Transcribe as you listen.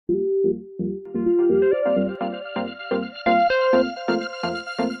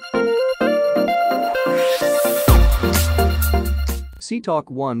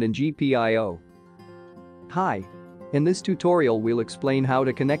Seatalk-1 and GPIO. Hi. In this tutorial we'll explain how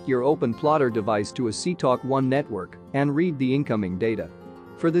to connect your Openplotter device to a Seatalk-1 network and read the incoming data.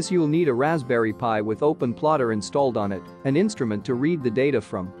 For this you'll need a Raspberry Pi with Openplotter installed on it, an instrument to read the data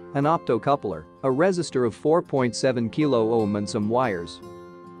from, an optocoupler, a resistor of 4.7 kilo-ohm and some wires.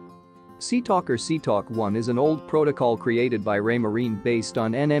 Seatalk or Seatalk-1 is an old protocol created by Raymarine based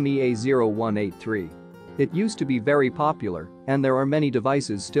on NMEA 0183. It used to be very popular, and there are many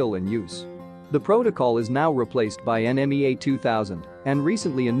devices still in use. The protocol is now replaced by NMEA 2000, and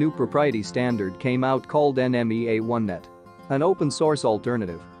recently a new proprietary standard came out called NMEA 1net. An open-source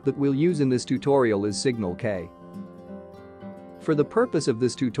alternative that we'll use in this tutorial is Signal K. For the purpose of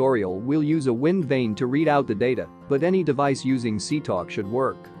this tutorial we'll use a wind vane to read out the data, but any device using Seatalk should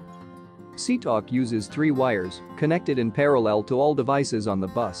work. Seatalk uses 3 wires, connected in parallel to all devices on the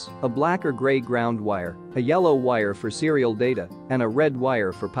bus, a black or gray ground wire, a yellow wire for serial data, and a red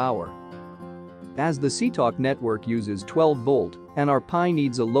wire for power. As the Seatalk network uses 12 volt and our Pi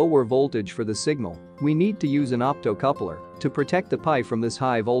needs a lower voltage for the signal, we need to use an optocoupler to protect the Pi from this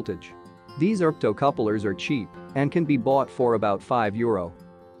high voltage. These optocouplers are cheap and can be bought for about €5.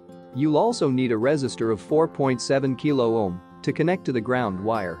 You'll also need a resistor of 4.7 kilo-ohm to connect to the ground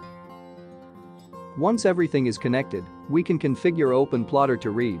wire. Once everything is connected, we can configure Openplotter to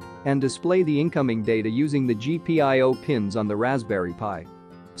read and display the incoming data using the GPIO pins on the Raspberry Pi.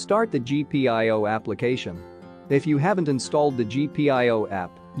 Start the GPIO application. If you haven't installed the GPIO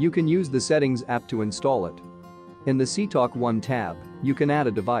app, you can use the Settings app to install it. In the Seatalk-1 tab, you can add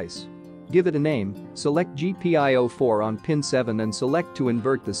a device. Give it a name, select GPIO 4 on pin 7 and select to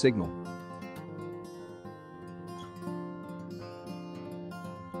invert the signal.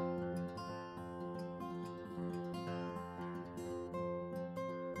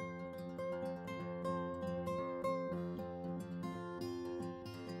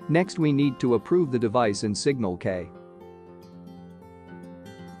 Next we need to approve the device in Signal K.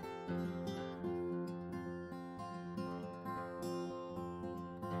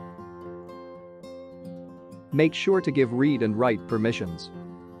 Make sure to give read and write permissions.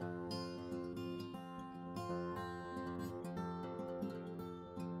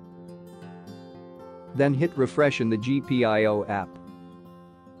 Then hit refresh in the GPIO app.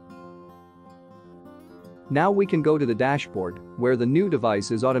 Now we can go to the dashboard, where the new device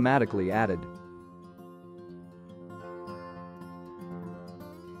is automatically added.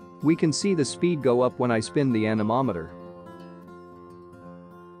 We can see the speed go up when I spin the anemometer.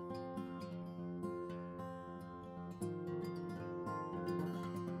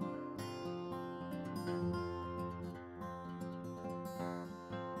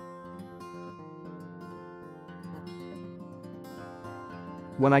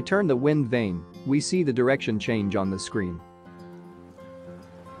 When I turn the wind vane, we see the direction change on the screen.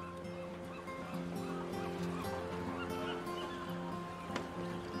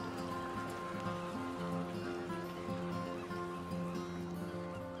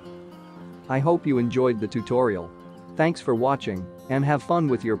 I hope you enjoyed the tutorial. Thanks for watching and have fun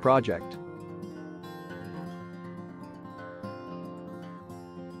with your project.